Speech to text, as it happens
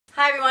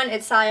Hi everyone,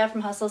 it's Sallya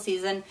from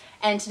HustleSZN,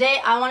 and today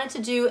I wanted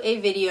to do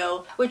a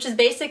video which is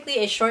basically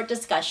a short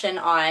discussion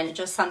on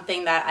just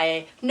something that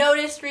I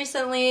noticed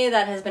recently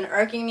that has been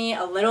irking me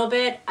a little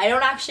bit. I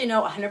don't actually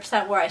know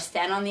 100% where I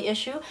stand on the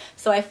issue,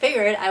 so I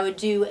figured I would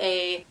do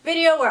a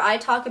video where I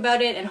talk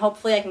about it and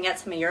hopefully I can get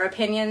some of your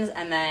opinions,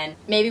 and then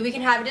maybe we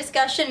can have a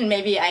discussion and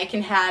maybe I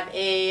can have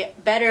a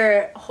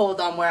better hold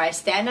on where I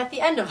stand at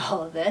the end of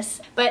all of this.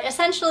 But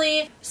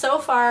essentially, so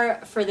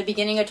far for the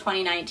beginning of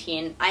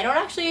 2019,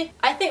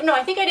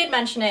 I think I did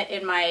mention it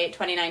in my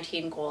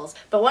 2019 goals,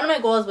 but one of my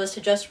goals was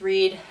to just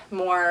read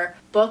more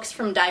books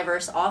from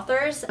diverse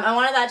authors. I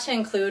wanted that to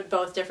include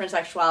both different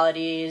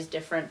sexualities,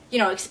 different,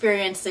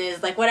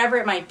 experiences, like whatever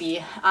it might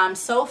be.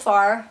 So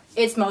far,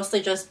 it's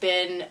mostly just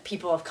been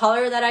people of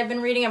color that I've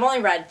been reading. I've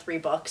only read 3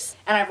 books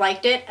and I've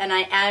liked it, and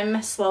I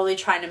am slowly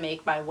trying to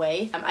make my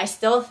way. I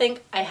still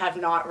think I have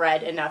not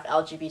read enough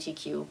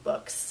LGBTQ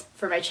books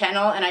for my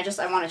channel, and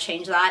I want to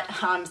change that.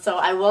 So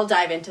I will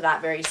dive into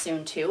that very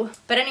soon too.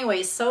 But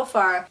anyways, so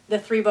far the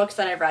 3 books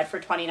that I've read for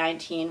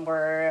 2019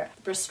 were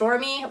Restore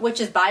Me, which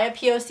is by a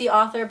POC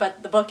author,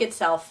 but the book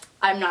itself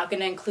I'm not going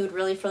to include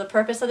really for the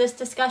purpose of this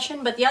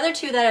discussion. But the other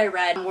 2 that I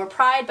read were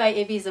Pride by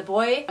Ibi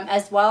Zoboi,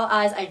 as well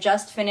as I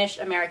just finished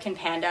American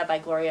Panda by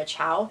Gloria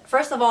Chow.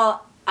 First of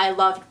all, I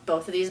loved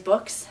both of these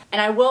books,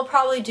 and I will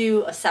probably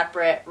do a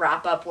separate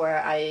wrap-up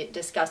where I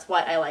discuss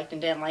what I liked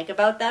and didn't like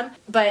about them.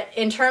 But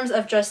in terms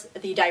of just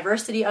the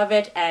diversity of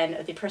it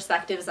and the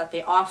perspectives that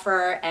they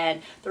offer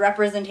and the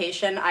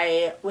representation,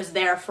 I was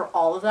there for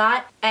all of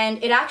that.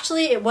 And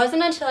it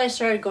wasn't until I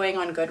started going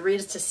on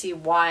Goodreads to see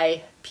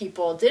why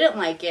people didn't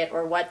like it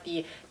or what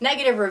the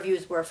negative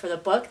reviews were for the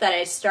book that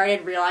I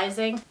started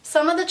realizing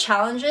some of the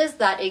challenges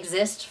that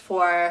exist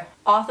for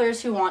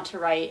authors who want to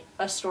write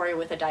a story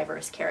with a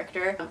diverse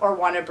character or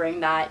want to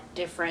bring that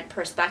different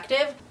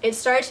perspective. It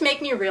started to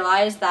make me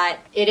realize that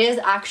it is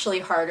actually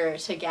harder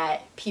to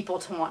get people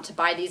to want to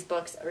buy these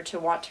books or to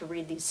want to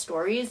read these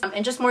stories,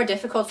 and just more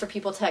difficult for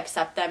people to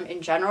accept them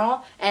in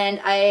general. And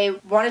I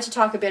wanted to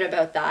talk a bit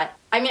about that.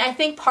 I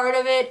think part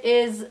of it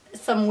is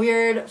some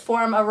weird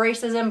form of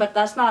racism, but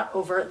that's not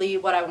overtly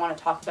what I want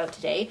to talk about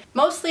today.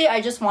 Mostly, I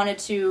just wanted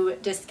to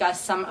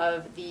discuss some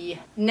of the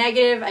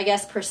negative,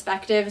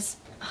 perspectives.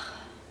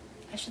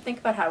 I should think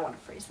about how I want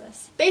to phrase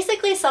this.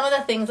 Basically, some of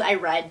the things I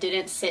read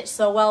didn't sit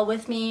so well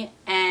with me,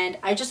 and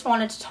I just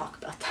wanted to talk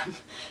about them.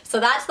 So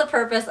that's the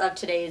purpose of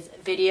today's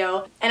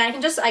video. And I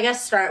can just,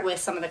 start with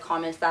some of the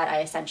comments that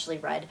I essentially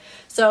read.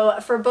 So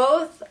for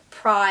both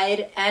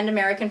Pride and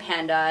American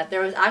Panda,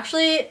 there was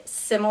actually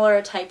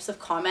similar types of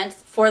comments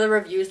for the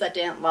reviews that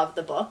didn't love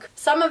the book.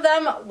 Some of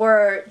them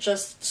were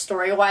just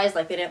story-wise,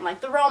 like they didn't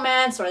like the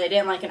romance or they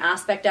didn't like an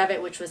aspect of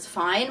it, which was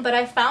fine, but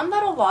I found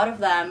that a lot of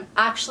them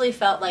actually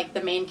felt like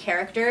the main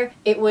character,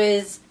 it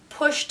was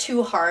pushed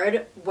too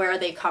hard where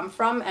they come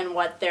from and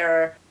what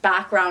their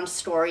background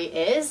story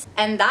is.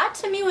 And that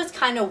to me was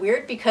kind of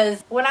weird,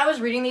 because when I was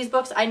reading these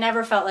books, I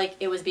never felt like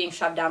it was being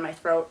shoved down my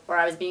throat or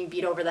I was being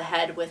beat over the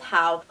head with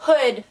how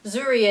hood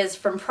Zuri is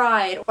from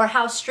Pride or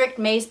how strict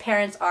May's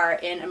parents are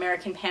in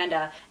American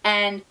Panda.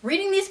 And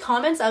reading these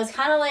comments, I was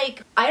kind of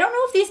like, I don't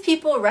know if these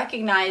people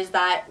recognize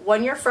that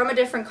when you're from a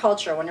different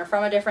culture, when you're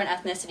from a different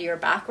ethnicity or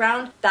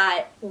background,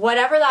 that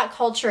whatever that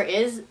culture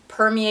is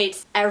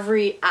permeates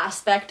every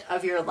aspect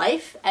of your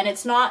life. And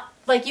it's not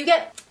like you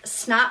get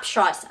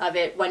snapshots of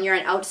it when you're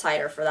an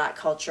outsider for that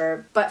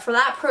culture, but for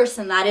that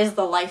person, that is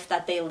the life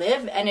that they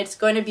live, and it's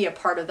going to be a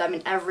part of them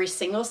in every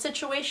single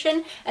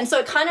situation. And so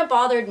it kind of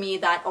bothered me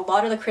that a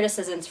lot of the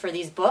criticisms for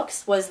these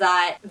books was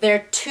that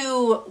they're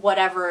too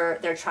whatever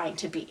they're trying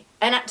to be.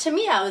 And to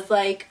me, I was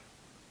like,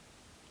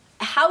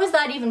 how is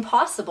that even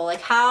possible?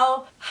 Like,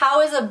 how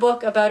is a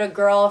book about a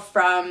girl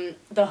from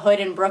the hood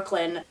in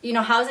Brooklyn,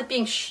 how is it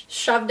being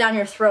shoved down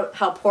your throat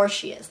how poor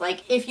she is?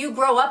 Like, if you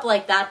grow up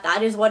like that,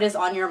 that is what is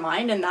on your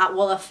mind, and that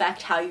will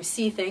affect how you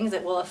see things.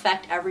 It will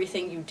affect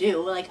everything you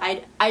do. Like,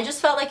 I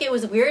just felt like it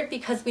was weird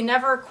because we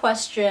never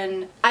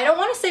question, I don't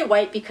want to say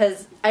white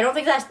because I don't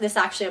think that this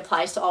actually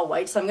applies to all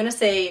white, so I'm going to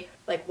say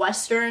like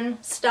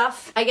Western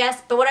stuff, I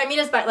guess. But what I mean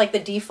is by like the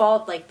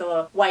default, like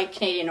the white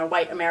Canadian or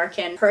white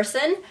American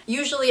person,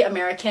 usually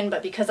American,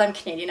 but because I'm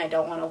Canadian, I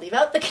don't want to leave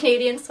out the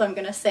Canadian, so I'm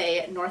gonna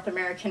say North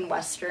American,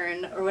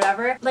 Western, or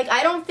whatever. Like,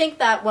 I don't think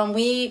that when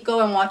we go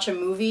and watch a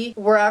movie,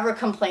 we're ever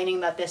complaining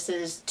that this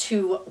is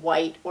too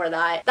white or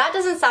that. That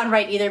doesn't sound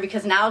right either,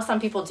 because now some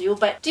people do,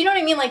 but do you know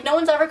what I mean? Like, no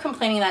one's ever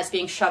complaining that it's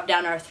being shoved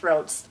down our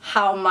throats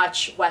how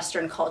much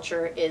Western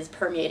culture is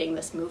permeating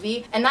this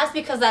movie. And that's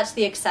because that's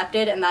the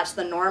accepted and that's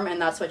the norm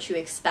and that's what you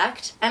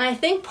expect. And I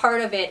think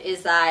part of it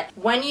is that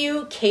when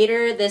you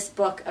cater this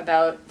book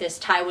about this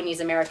Taiwanese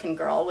American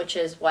girl, which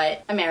is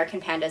what American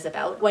Panda is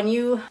about, when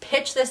you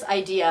pitch this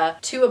idea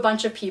to a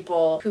bunch of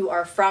people who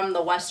are from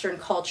the Western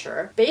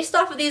culture, based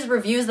off of these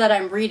reviews that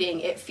I'm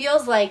reading, it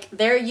feels like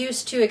they're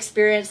used to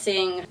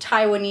experiencing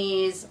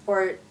Taiwanese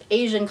or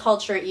Asian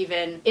culture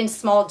even in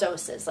small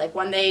doses. Like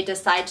when they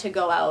decide to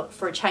go out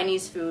for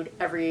Chinese food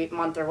every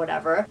month or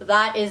whatever,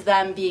 that is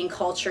them being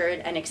cultured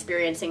and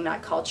experiencing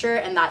that culture,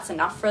 and that's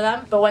enough for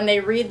them. But when they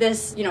read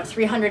this,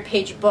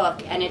 300-page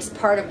book and it's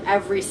part of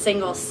every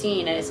single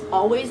scene and it's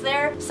always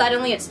there,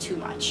 suddenly it's too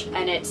much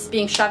and it's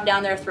being shoved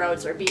down their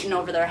throats or beaten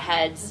over their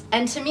heads.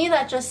 And to me,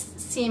 that just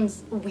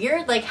seems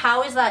weird. Like,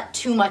 how is that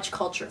too much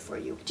culture for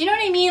you? Do you know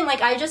what I mean?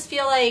 Like, I just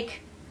feel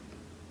like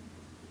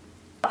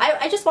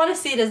I just want to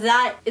see, does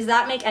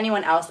that make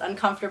anyone else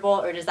uncomfortable,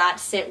 or does that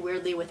sit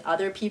weirdly with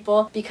other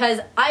people? Because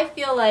I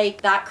feel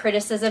like that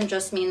criticism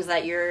just means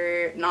that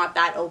you're not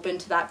that open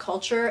to that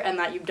culture and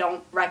that you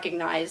don't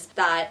recognize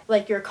that,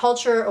 like, your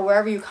culture or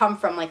wherever you come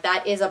from, like,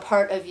 that is a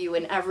part of you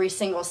in every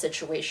single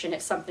situation.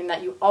 It's something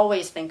that you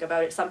always think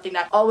about. It's something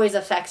that always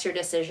affects your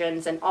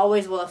decisions and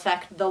always will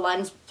affect the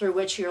lens through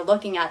which you're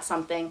looking at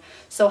something.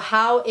 So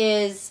how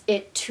is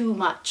it too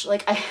much?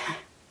 Like,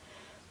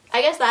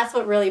 I guess that's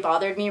what really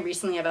bothered me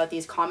recently about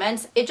these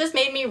comments. It just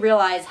made me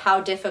realize how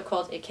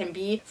difficult it can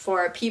be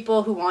for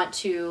people who want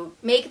to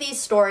make these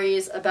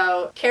stories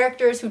about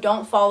characters who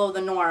don't follow the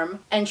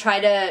norm and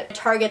try to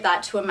target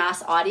that to a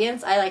mass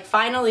audience. I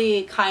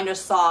finally kind of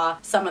saw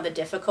some of the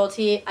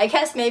difficulty. I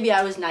guess maybe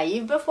I was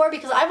naive before,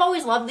 because I've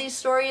always loved these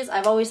stories.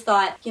 I've always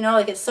thought,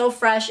 it's so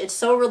fresh, it's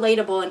so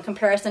relatable in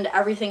comparison to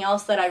everything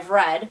else that I've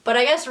read. But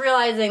I guess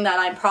realizing that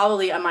I'm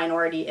probably a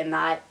minority in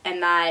that,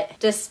 and that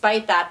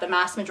despite that, the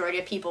mass majority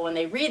of people, when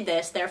they read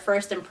this, their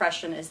first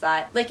impression is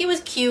that, like, it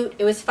was cute,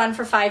 it was fun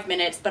for 5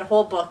 minutes, but a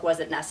whole book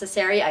wasn't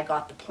necessary. I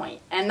got the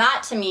point. And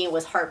that to me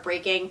was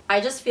heartbreaking.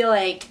 I just feel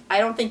like I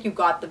don't think you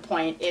got the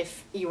point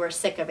if you were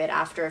sick of it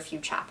after a few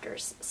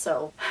chapters.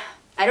 So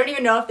I don't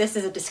even know if this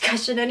is a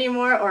discussion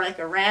anymore or like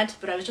a rant,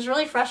 but it was just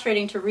really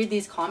frustrating to read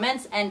these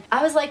comments. And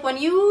I was like, when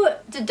you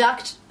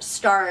deduct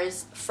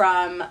stars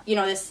from,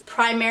 this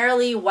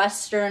primarily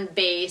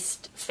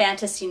Western-based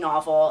fantasy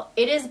novel,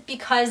 it is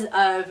because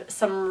of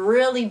some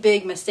really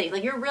big mistakes.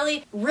 Like, you're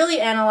really,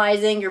 really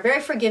analyzing, you're very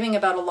forgiving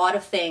about a lot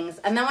of things.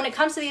 And then when it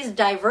comes to these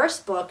diverse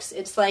books,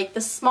 it's like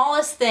the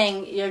smallest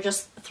thing, you're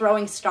just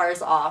throwing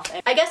stars off.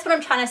 And I guess what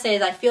I'm trying to say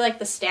is I feel like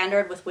the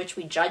standard with which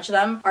we judge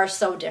them are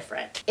so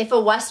different. If a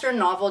Western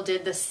novel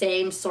did the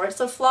same sorts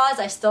of flaws,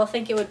 I still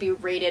think it would be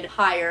rated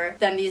higher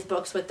than these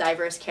books with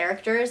diverse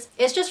characters.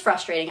 It's just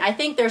frustrating. I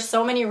think there's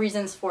so many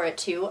reasons for it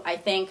too. I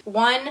think,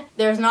 one,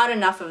 there's not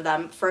enough of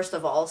them, first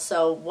of all.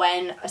 So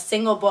when a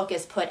single book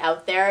is put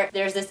out there,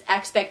 there's this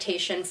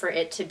expectation for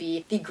it to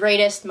be the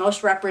greatest,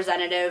 most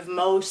representative,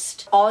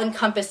 most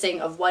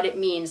all-encompassing of what it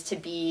means to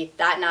be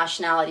that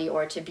nationality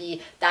or to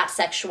be that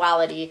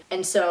sexuality.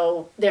 And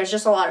so there's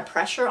just a lot of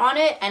pressure on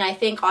it. And I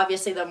think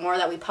obviously the more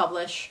that we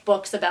publish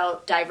books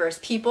about diverse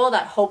people,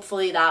 that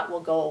hopefully that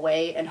will go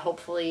away, and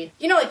hopefully,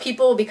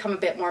 people will become a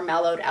bit more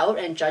mellowed out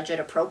and judge it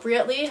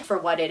appropriately for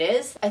what it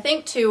is. I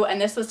think too,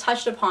 and this was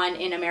touched upon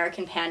in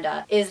American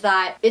Panda, is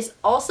that it's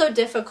also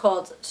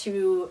difficult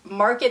to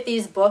market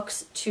these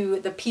books to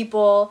the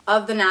people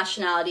of the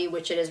nationality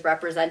which it is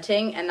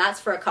representing, and that's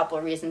for a couple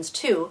of reasons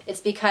too.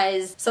 It's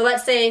because, so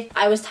let's say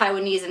I was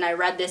Taiwanese and I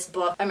read this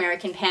book,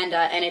 American Panda,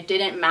 and it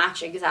didn't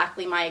match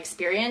exactly my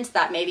experience,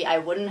 that maybe I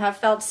wouldn't have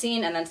felt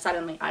seen, and then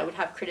suddenly I would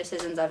have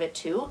criticisms of it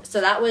too. So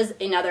that was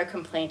another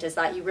complaint, is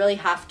that you really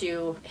have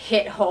to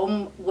hit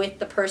home with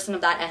the person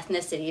of that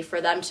ethnicity for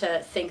them to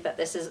think that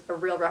this is a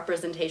real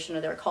representation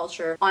of their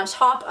culture, on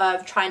top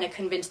of trying to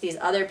convince these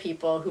other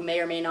people who may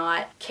or may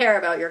not care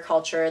about your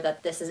culture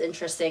that this is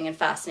interesting and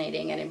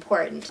fascinating and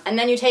important. And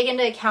then you take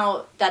into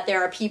account that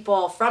there are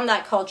people from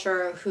that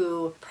culture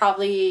who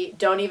probably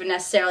don't even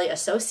necessarily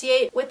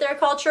associate with their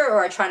culture,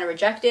 or are trying to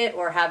reject it,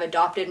 or have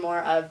adopted more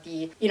of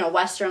the,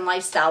 Western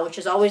lifestyle, which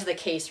is always the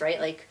case, right?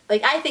 Like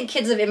I think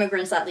kids of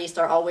immigrants at least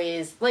are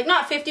always, like,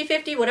 not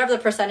 50-50, whatever the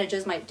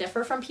percentages might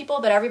differ from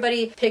people, but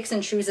everybody picks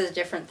and chooses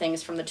different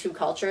things from the two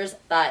cultures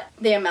that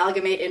they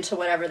amalgamate into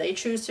whatever they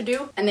choose to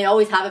do, and they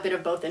always have a bit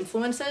of both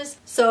influences.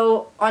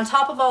 So on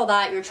top of all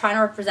that, you're trying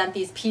to represent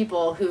these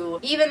people who,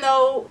 even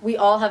though we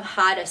all have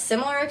had a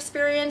similar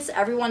experience,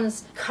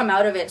 everyone's come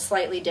out of it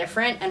slightly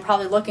different and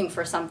probably looking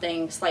for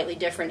something slightly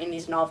different in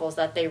these novels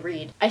that they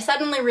read. I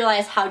suddenly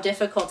realized how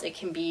difficult it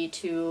can be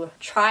to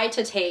try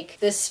to take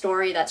this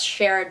story that's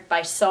shared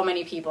by so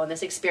many people, and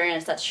this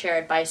experience that's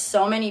shared by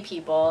so many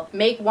people,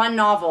 make one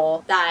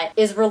novel that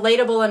is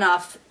relatable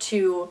enough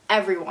to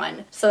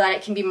everyone so that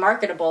it can be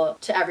marketable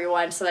to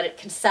everyone, so that it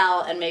can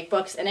sell and make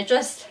books. And it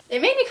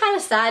made me kind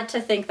of sad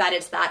to think that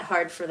it's that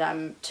hard for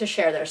them to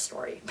share their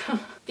story.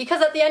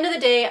 Because at the end of the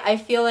day, I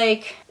feel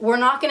like we're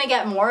not going to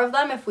get more of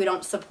them if we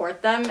don't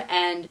support them,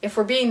 and if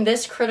we're being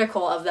this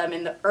critical of them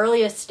in the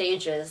earliest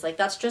stages,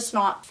 that's just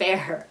not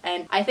fair.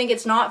 And I think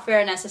it's not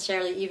fair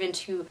necessarily even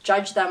to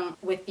judge them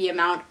with the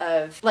amount amount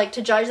of, like,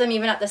 to judge them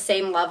even at the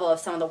same level of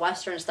some of the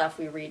Western stuff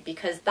we read,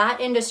 because that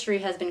industry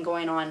has been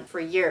going on for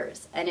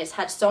years and it's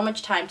had so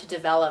much time to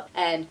develop.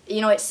 And,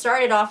 you know, it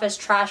started off as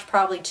trash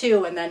probably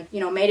too, and then, you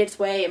know, made its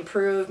way,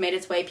 improved, made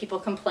its way, people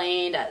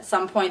complained. At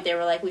some point they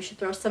were like, we should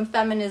throw some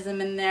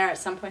feminism in there. At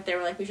some point they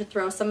were like, we should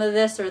throw some of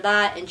this or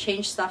that and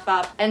change stuff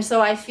up. And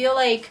so I feel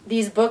like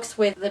these books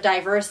with the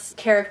diverse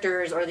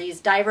characters or these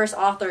diverse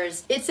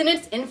authors, it's in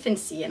its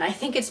infancy, and I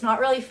think it's not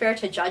really fair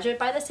to judge it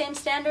by the same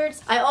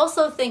standards. I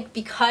also think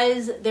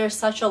because there's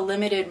such a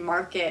limited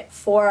market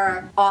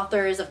for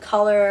authors of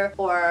color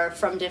or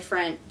from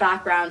different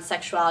backgrounds,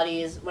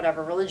 sexualities,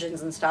 whatever,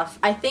 religions and stuff,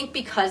 I think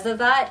because of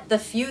that, the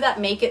few that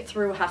make it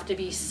through have to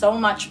be so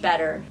much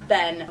better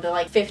than the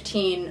like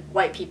 15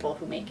 white people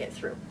who make it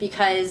through.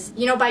 Because,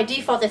 you know, by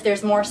default, if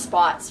there's more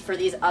spots for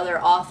these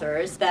other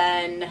authors,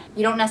 then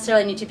you don't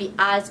necessarily need to be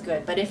as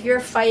good. But if you're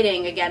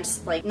fighting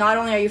against, like, not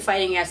only are you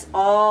fighting against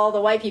all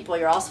the white people,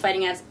 you're also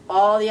fighting against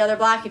all the other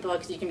black people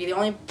because you can be the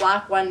only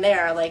black one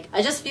there. Like,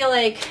 I just feel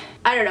like,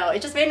 I don't know,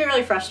 it just made me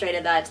really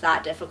frustrated that it's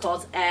that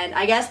difficult. And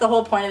I guess the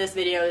whole point of this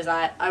video is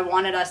that I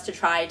wanted us to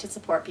try to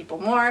support people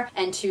more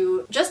and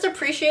to just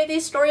appreciate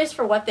these stories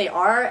for what they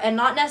are and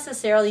not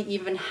necessarily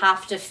even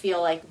have to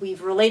feel like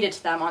we've related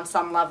to them on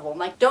some level.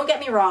 Like, don't get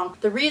me wrong,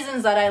 the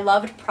reasons that I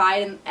loved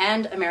Pride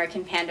and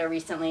American Panda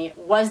recently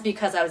was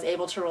because I was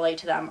able to relate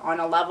to them on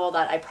a level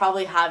that I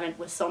probably haven't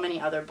with so many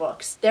other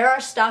books. There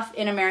are stuff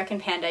in American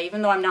Panda,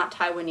 even though I'm not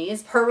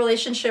Taiwanese, her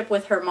relationship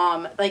with her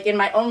mom, like in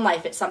my own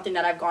life, it's something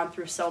that I've gone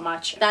through so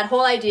much. That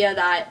whole idea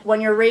that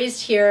when you're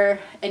raised here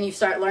and you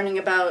start learning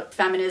about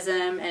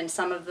feminism and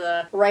some of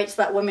the rights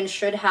that women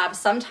should have,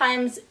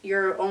 sometimes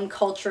your own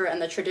culture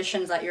and the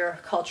traditions that your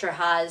culture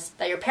has,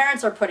 that your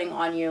parents are putting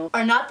on you,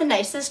 are not the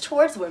nicest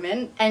towards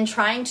women. And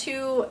trying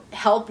to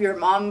help your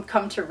mom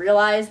come to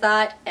realize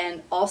that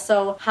and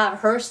also have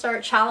her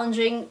start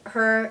challenging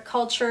her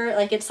culture,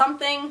 like, it's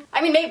something,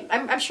 I mean, maybe,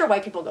 I'm sure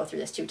white people go through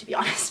this too, to be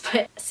honest,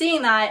 but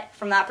seeing that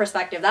from that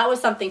perspective, that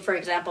was something, for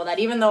example, that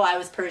even though I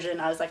was Persian,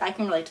 I was like, I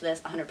can relate to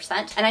this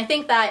 100%. And I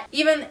think that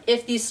even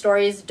if these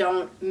stories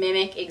don't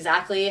mimic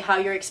exactly how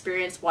your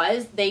experience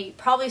was, they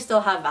probably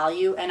still have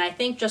value, and I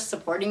think just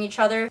supporting each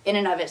other in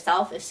and of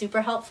itself is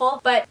super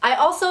helpful. But I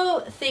also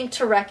think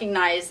to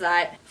recognize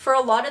that for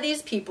a lot of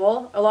these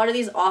people, a lot of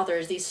these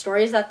authors, these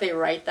stories that they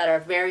write that are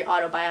very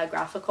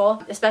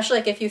autobiographical, especially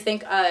like if you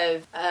think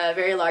of A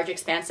Very Large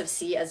Expanse of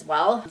Sea as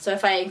well. So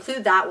if I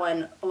include that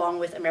one along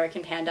with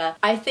American Panda,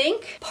 I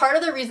think part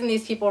of the reason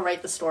these people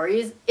write the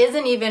stories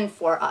isn't even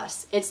for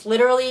us. It's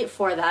literally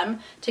for them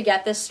to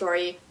get this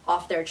story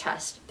off their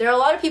chest. There are a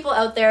lot of people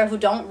out there who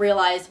don't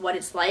realize what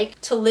it's like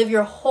to live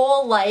your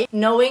whole life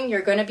knowing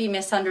you're going to be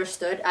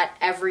misunderstood at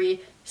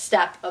every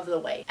step of the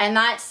way. And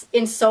that's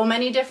in so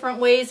many different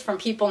ways, from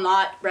people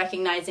not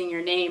recognizing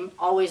your name,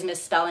 always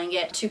misspelling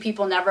it, to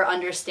people never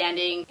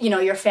understanding, you know,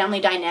 your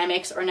family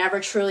dynamics, or never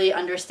truly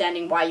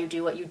understanding why you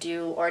do what you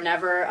do, or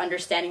never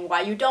understanding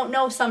why you don't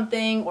know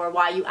something, or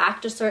why you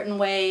act a certain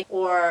way,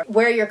 or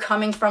where you're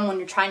coming from when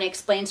you're trying to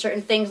explain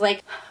certain things.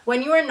 Like,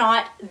 when you are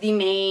not the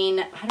main,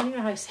 I don't even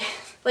know how to say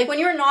this. Like, when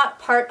you're not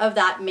part of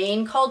that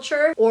main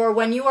culture, or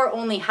when you are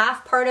only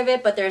half part of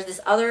it, but there's this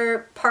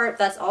other part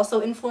that's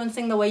also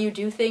influencing the way you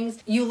do things,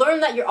 you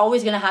learn that you're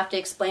always going to have to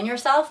explain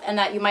yourself, and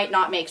that you might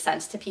not make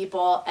sense to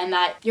people, and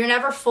that you're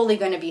never fully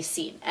going to be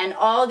seen. And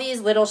all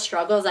these little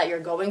struggles that you're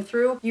going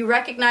through, you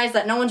recognize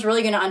that no one's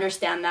really going to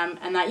understand them,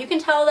 and that you can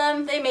tell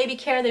them they maybe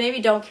care, they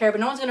maybe don't care, but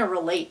no one's going to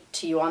relate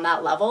to you on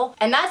that level.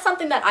 And that's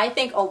something that I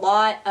think a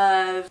lot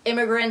of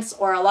immigrants,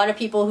 or a lot of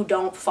people who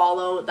don't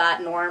follow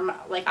that norm,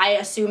 like, I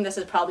assume this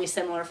is probably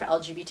similar for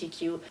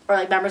LGBTQ or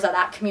like members of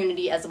that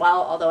community as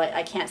well, although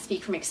I can't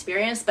speak from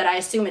experience, but I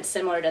assume it's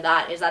similar to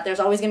that, is that there's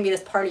always going to be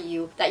this part of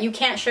you that you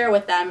can't share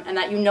with them, and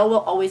that you know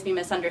will always be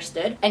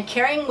misunderstood. And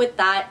carrying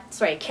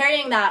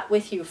that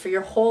with you for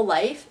your whole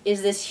life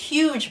is this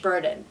huge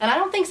burden. And I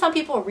don't think some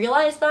people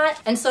realize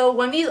that. And so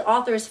when these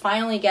authors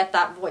finally get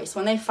that voice,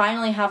 when they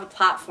finally have a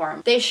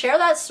platform, they share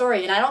that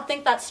story. And I don't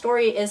think that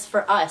story is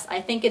for us. I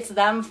think it's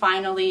them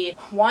finally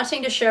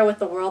wanting to share with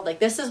the world, like,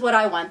 this is what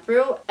I went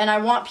through, and I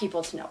want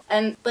people to know.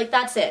 And, like,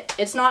 that's it.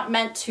 It's not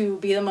meant to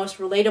be the most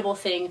relatable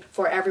thing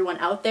for everyone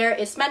out there.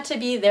 It's meant to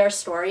be their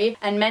story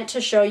and meant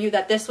to show you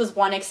that this was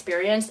one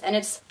experience, and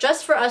it's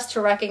just for us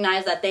to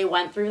recognize that they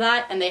went through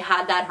that and they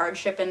had that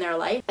hardship in their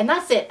life. And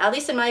that's it. At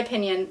least in my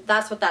opinion,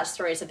 that's what that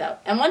story is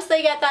about. And once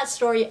they get that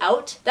story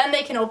out, then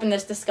they can open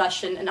this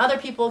discussion and other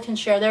people can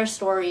share their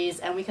stories,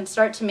 and we can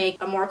start to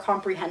make a more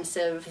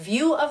comprehensive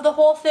view of the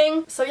whole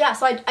thing. So yeah,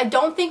 so I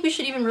don't think we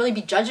should even really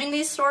be judging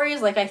these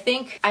stories. Like, I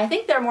think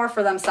they're more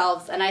for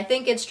themselves, and I think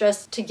think it's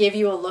just to give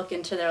you a look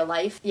into their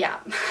life.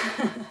 Yeah.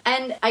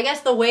 And I guess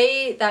the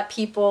way that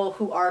people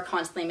who are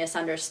constantly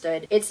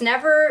misunderstood, it's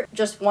never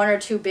just one or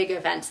two big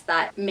events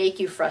that make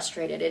you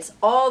frustrated. It's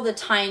all the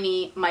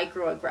tiny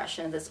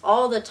microaggressions. It's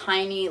all the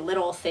tiny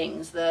little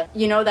things,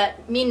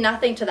 that mean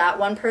nothing to that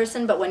one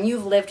person, but when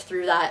you've lived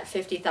through that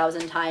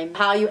 50,000 times,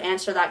 how you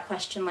answer that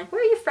question, like,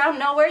 where are you from?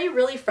 No, where are you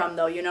really from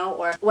though,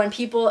 or when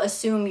people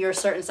assume you're a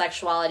certain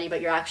sexuality, but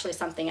you're actually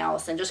something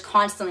else, and just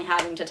constantly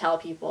having to tell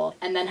people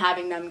and then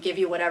having them give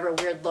you whatever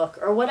weird look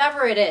or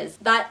whatever it is.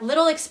 That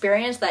little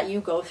experience that you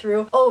go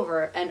through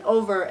over and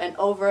over and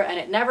over, and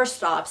it never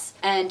stops.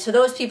 And to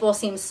those people it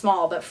seems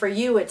small, but for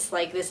you it's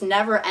like this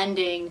never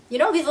ending,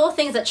 these little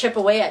things that chip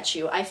away at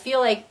you. I feel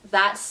like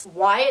that's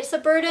why it's a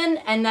burden.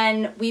 And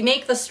then we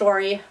make the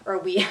story, or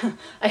we,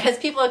 I guess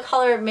people of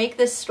color make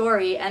this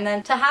story, and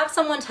then to have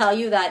someone tell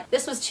you that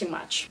this was too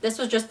much. This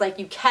was just like,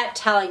 you kept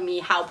telling me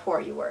how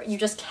poor you were. You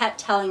just kept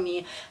telling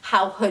me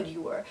how hood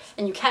you were.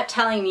 And you kept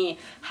telling me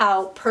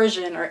how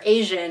Persian or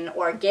Asian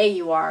or gay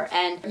you are.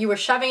 And you were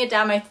shoving it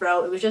down my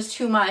throat. It was just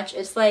too much.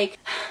 It's like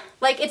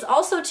it's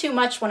also too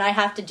much when I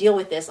have to deal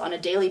with this on a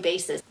daily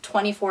basis,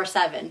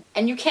 24/7.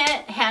 And you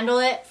can't handle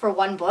it for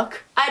one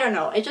book. I don't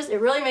know. It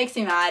really makes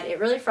me mad. It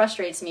really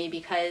frustrates me,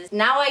 because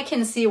now I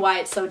can see why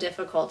it's so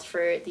difficult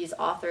for these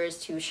authors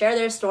to share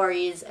their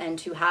stories and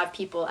to have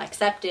people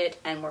accept it,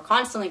 and we're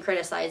constantly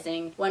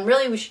criticizing when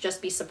really we should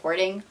just be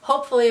supporting.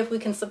 Hopefully if we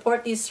can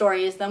support these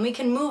stories, then we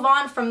can move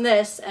on from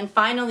this and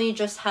finally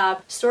just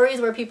have stories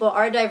where people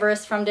are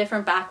diverse from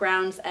different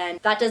backgrounds, and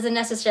that doesn't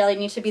necessarily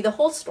need to be the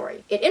whole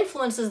story. It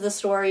influences the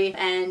story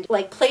and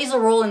plays a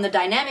role in the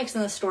dynamics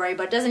in the story,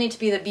 but doesn't need to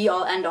be the be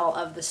all end all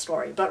of the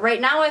story. But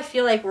right now I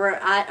feel like we're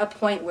at a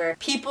point where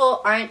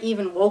people aren't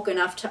even woke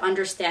enough to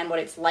understand what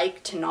it's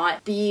like to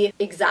not be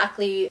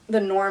exactly the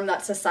norm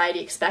that society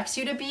expects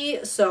you to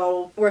be.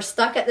 So we're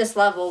stuck at this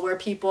level where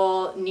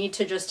people need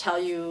to just tell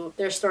you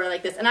their story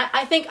like this. And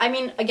I think,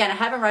 again, I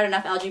haven't read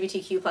enough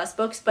LGBTQ plus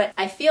books, but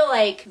I feel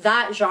like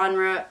that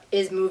genre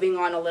is moving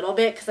on a little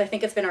bit, because I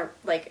think it's been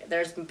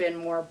there's been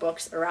more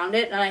books around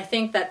it, and I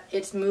think that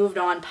it's moved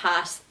on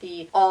past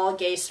the all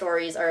gay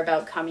stories are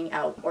about coming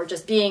out, or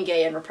just being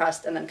gay and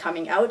repressed and then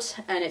coming out,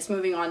 and it's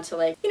moving on to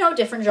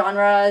different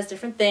genres,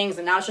 different things,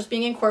 and now it's just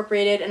being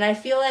incorporated. And I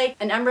feel like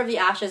An Ember of the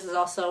Ashes is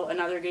also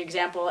another good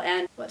example,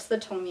 and what's the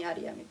Tomi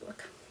Adeyemi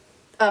book?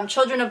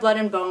 Children of Blood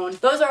and Bone.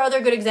 Those are other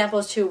good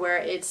examples too, where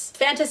it's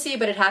fantasy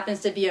but it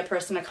happens to be a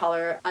person of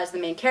color as the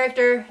main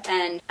character,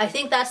 and I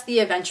think that's the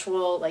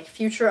eventual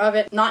future of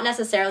it. Not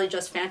necessarily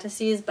just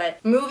fantasies, but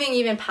moving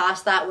even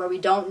past that, where we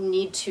don't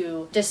need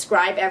to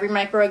describe every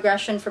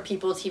microaggression for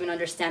people to even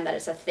understand that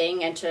it's a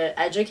thing and to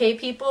educate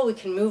people. We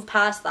can move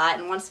past that,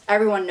 and once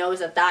everyone knows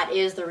that that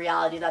is the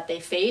reality that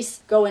they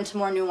face, go into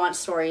more nuanced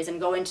stories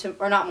and go into,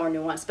 or not more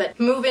nuanced, but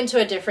move into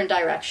a different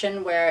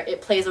direction where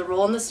it plays a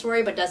role in the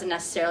story but doesn't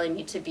necessarily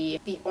need to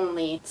be the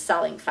only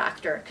selling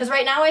factor. Because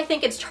right now I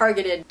think it's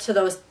targeted to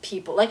those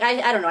people. I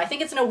don't know, I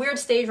think it's in a weird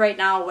stage right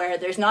now where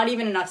there's not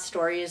even enough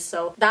stories,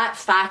 so that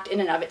fact in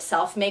and of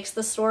itself makes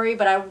the story,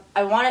 but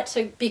I want it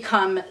to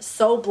become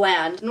so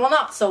bland, well,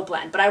 not so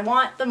bland, but I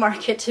want the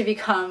market to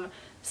become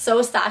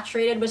so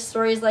saturated with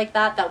stories like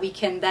that we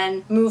can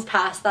then move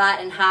past that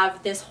and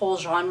have this whole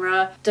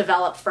genre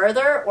develop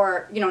further,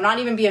 or not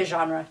even be a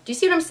genre. Do you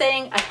see what I'm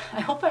saying? I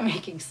hope I'm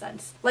making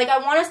sense. I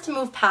want us to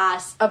move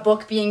past a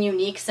book being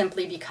unique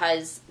simply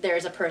because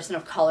there's a person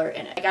of color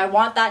in it. I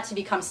want that to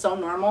become so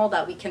normal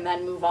that we can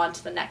then move on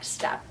to the next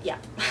step. Yeah.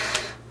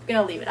 I'm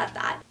gonna leave it at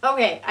that.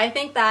 Okay, I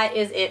think that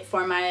is it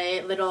for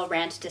my little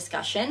rant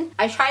discussion.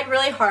 I tried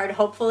really hard.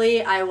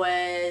 Hopefully I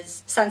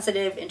was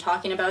sensitive in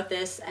talking about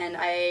this, and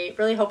I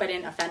really hope I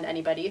didn't offend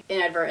anybody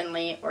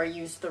inadvertently or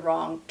use the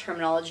wrong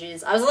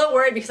terminologies. I was a little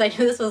worried because I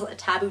knew this was a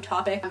taboo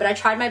topic, but I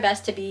tried my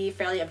best to be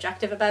fairly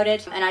objective about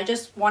it, and I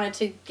just wanted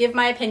to give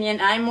my opinion.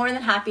 I'm more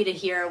than happy to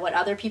hear what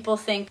other people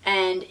think,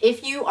 and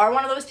if you are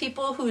one of those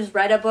people who's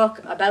read a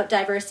book about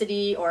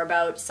diversity or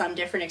about some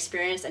different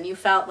experience and you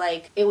felt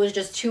like it was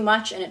just too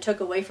much and it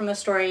took away from the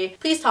story,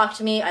 please talk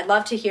to me. I'd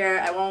love to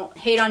hear. I won't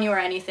hate on you or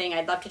anything.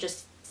 I'd love to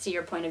just see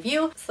your point of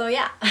view. So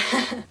yeah,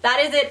 that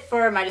is it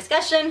for my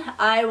discussion.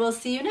 I will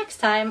see you next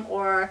time,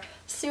 or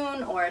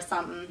soon, or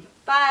something.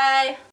 Bye!